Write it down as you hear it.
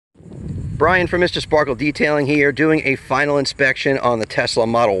Brian from Mr. Sparkle Detailing here, doing a final inspection on the Tesla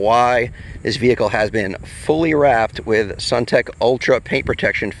Model Y. This vehicle has been fully wrapped with SunTek Ultra paint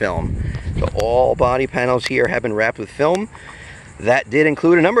protection film. So all body panels here have been wrapped with film. That did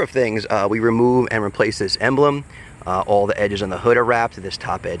include a number of things. We remove and replace this emblem. All the edges on the hood are wrapped. This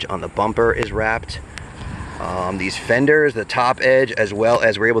top edge on the bumper is wrapped. These fenders, the top edge, as well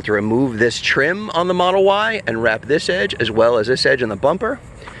as we're able to remove this trim on the Model Y and wrap this edge as well as this edge on the bumper.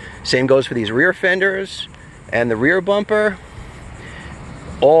 Same goes for these rear fenders and the rear bumper.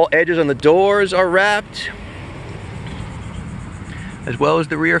 All edges on the doors are wrapped, as well as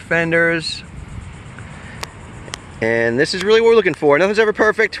the rear fenders. And this is really what we're looking for. Nothing's ever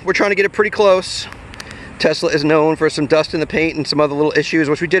perfect. We're trying to get it pretty close. Tesla is known for some dust in the paint and some other little issues,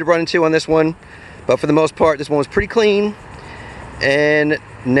 which we did run into on this one. But for the most part, this one was pretty clean and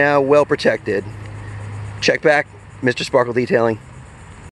now well protected. Check back, Mr. Sparkle Detailing.